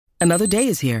Another day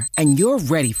is here, and you're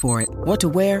ready for it. What to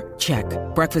wear? Check.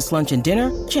 Breakfast, lunch, and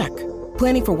dinner? Check.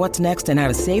 Planning for what's next and how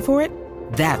to save for it?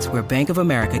 That's where Bank of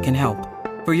America can help.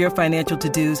 For your financial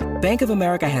to-dos, Bank of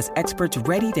America has experts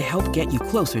ready to help get you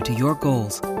closer to your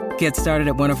goals. Get started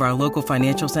at one of our local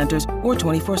financial centers or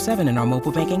 24/7 in our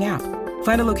mobile banking app.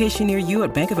 Find a location near you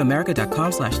at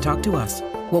bankofamerica.com/talktous.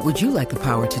 What would you like the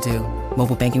power to do?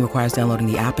 Mobile banking requires downloading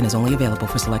the app and is only available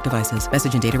for select devices.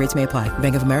 Message and data rates may apply.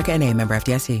 Bank of America N.A., member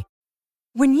FDIC.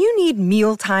 When you need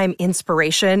mealtime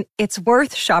inspiration, it's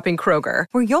worth shopping Kroger,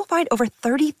 where you'll find over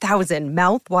 30,000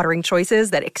 mouth-watering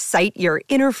choices that excite your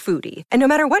inner foodie. And no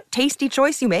matter what tasty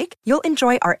choice you make, you'll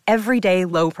enjoy our everyday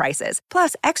low prices,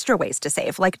 plus extra ways to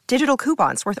save, like digital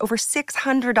coupons worth over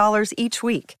 $600 each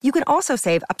week. You can also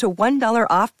save up to $1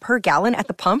 off per gallon at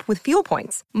the pump with fuel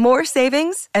points. More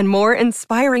savings and more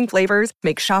inspiring flavors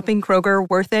make shopping Kroger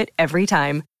worth it every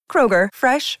time. Kroger,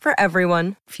 fresh for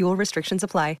everyone. Fuel restrictions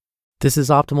apply. This is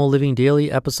Optimal Living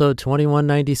Daily, episode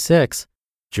 2196,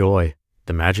 Joy,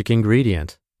 the Magic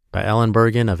Ingredient, by Ellen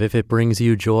Bergen of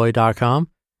ifitbringsyoujoy.com.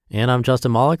 And I'm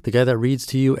Justin Malik, the guy that reads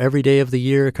to you every day of the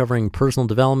year, covering personal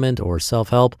development or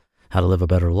self-help, how to live a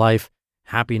better life,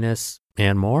 happiness,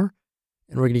 and more.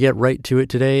 And we're going to get right to it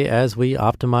today as we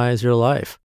optimize your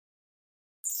life.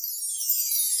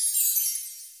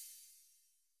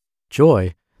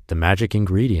 Joy, the Magic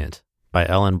Ingredient, by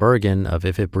Ellen Bergen of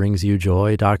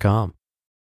ifitbringsyoujoy.com.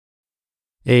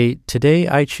 A "Today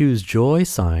I Choose Joy"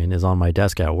 sign is on my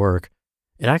desk at work.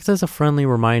 It acts as a friendly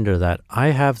reminder that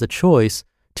I have the choice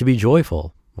to be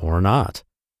joyful or not.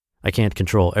 I can't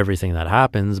control everything that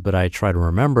happens, but I try to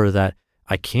remember that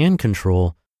I can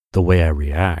control the way I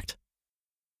react.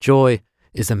 Joy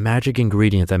is a magic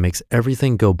ingredient that makes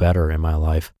everything go better in my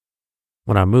life.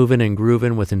 When I'm moving and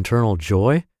grooving with internal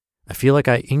joy, I feel like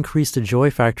I increase the joy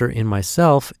factor in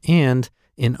myself and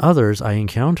in others I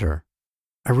encounter.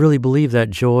 I really believe that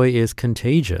joy is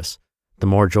contagious. The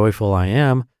more joyful I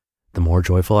am, the more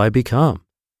joyful I become.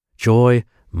 Joy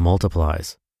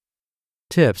multiplies.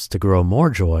 Tips to grow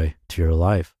more joy to your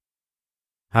life.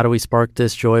 How do we spark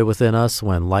this joy within us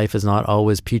when life is not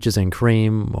always peaches and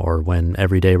cream or when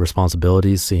everyday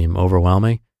responsibilities seem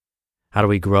overwhelming? How do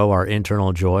we grow our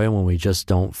internal joy when we just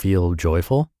don't feel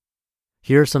joyful?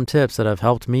 Here are some tips that have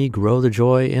helped me grow the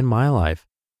joy in my life.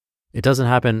 It doesn't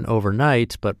happen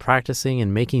overnight, but practicing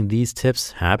and making these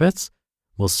tips habits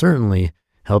will certainly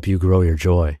help you grow your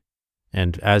joy.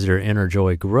 And as your inner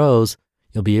joy grows,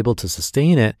 you'll be able to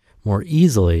sustain it more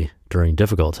easily during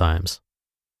difficult times.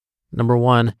 Number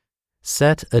 1,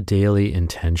 set a daily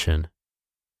intention.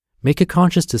 Make a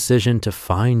conscious decision to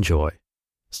find joy.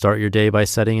 Start your day by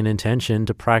setting an intention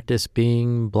to practice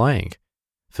being blank.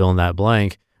 Fill in that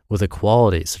blank with a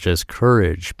quality such as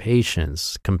courage,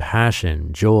 patience,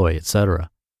 compassion, joy, etc.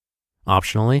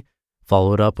 Optionally,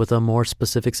 follow it up with a more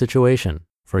specific situation.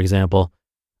 For example,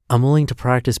 I'm willing to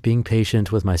practice being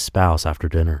patient with my spouse after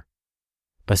dinner.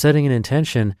 By setting an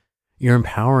intention, you're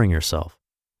empowering yourself.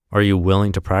 Are you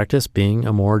willing to practice being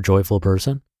a more joyful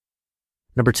person?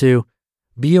 Number 2,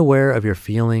 be aware of your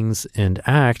feelings and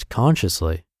act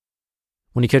consciously.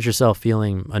 When you catch yourself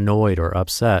feeling annoyed or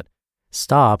upset,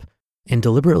 stop and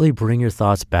deliberately bring your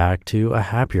thoughts back to a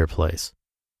happier place.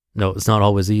 No, it's not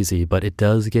always easy, but it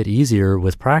does get easier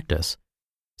with practice.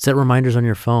 Set reminders on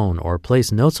your phone or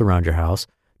place notes around your house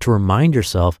to remind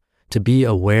yourself to be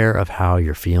aware of how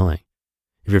you're feeling.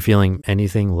 If you're feeling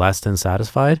anything less than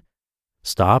satisfied,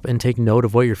 stop and take note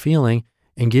of what you're feeling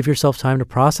and give yourself time to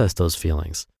process those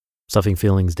feelings. Stuffing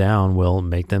feelings down will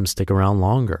make them stick around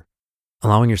longer.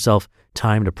 Allowing yourself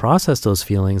time to process those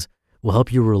feelings will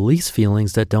help you release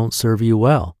feelings that don't serve you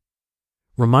well.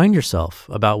 Remind yourself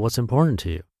about what's important to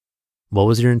you. What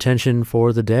was your intention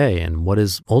for the day and what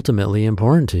is ultimately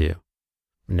important to you?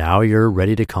 Now you're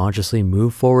ready to consciously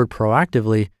move forward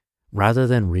proactively rather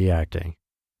than reacting.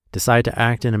 Decide to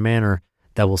act in a manner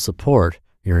that will support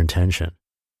your intention.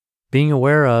 Being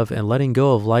aware of and letting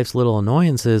go of life's little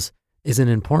annoyances is an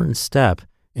important step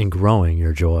in growing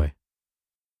your joy.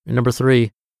 And number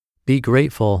 3, be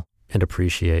grateful and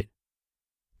appreciate.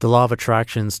 The law of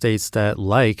attraction states that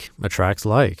like attracts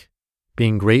like.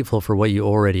 Being grateful for what you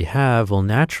already have will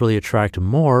naturally attract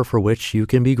more for which you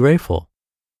can be grateful.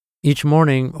 Each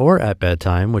morning or at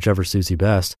bedtime, whichever suits you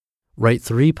best, write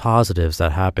 3 positives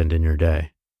that happened in your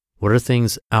day. What are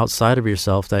things outside of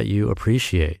yourself that you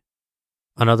appreciate?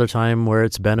 Another time where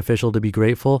it's beneficial to be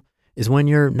grateful is when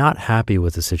you're not happy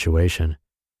with the situation.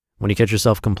 When you catch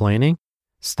yourself complaining,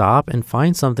 stop and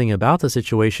find something about the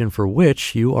situation for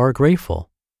which you are grateful.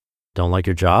 Don't like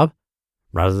your job?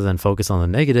 Rather than focus on the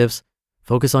negatives,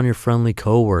 Focus on your friendly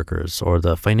coworkers or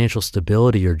the financial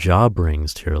stability your job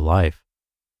brings to your life.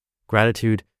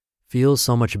 Gratitude feels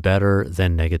so much better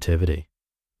than negativity.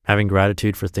 Having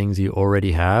gratitude for things you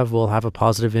already have will have a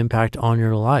positive impact on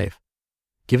your life.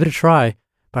 Give it a try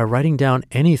by writing down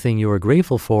anything you are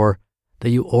grateful for that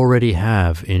you already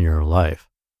have in your life.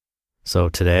 So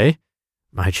today,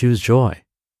 I choose joy.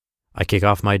 I kick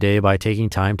off my day by taking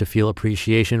time to feel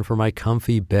appreciation for my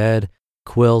comfy bed,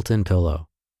 quilt, and pillow.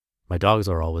 My dogs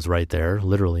are always right there,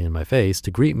 literally in my face,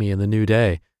 to greet me in the new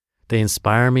day. They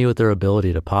inspire me with their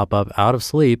ability to pop up out of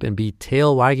sleep and be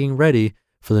tail wagging ready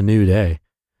for the new day.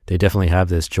 They definitely have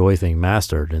this joy thing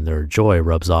mastered, and their joy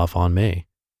rubs off on me.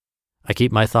 I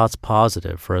keep my thoughts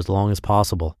positive for as long as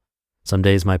possible. Some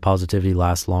days my positivity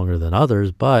lasts longer than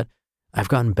others, but I've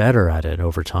gotten better at it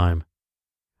over time.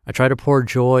 I try to pour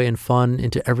joy and fun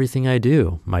into everything I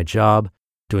do, my job,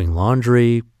 doing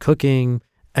laundry, cooking,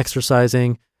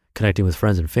 exercising, connecting with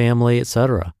friends and family,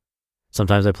 etc.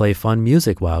 Sometimes I play fun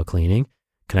music while cleaning,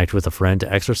 connect with a friend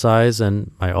to exercise,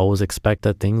 and I always expect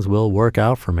that things will work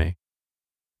out for me.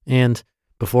 And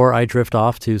before I drift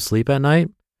off to sleep at night,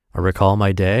 I recall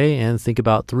my day and think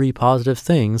about 3 positive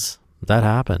things that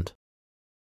happened.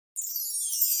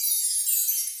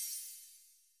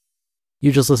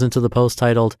 You just listened to the post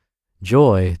titled,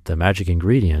 Joy, the Magic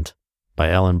Ingredient, by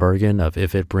Ellen Bergen of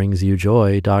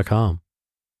ifitbringsyoujoy.com.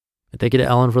 And thank you to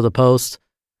Ellen for the post.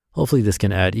 Hopefully this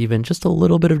can add even just a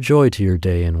little bit of joy to your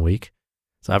day and week.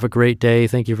 So have a great day.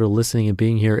 Thank you for listening and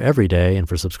being here every day and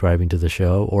for subscribing to the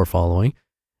show or following.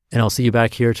 And I'll see you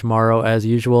back here tomorrow as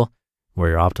usual,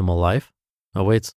 where your optimal life awaits.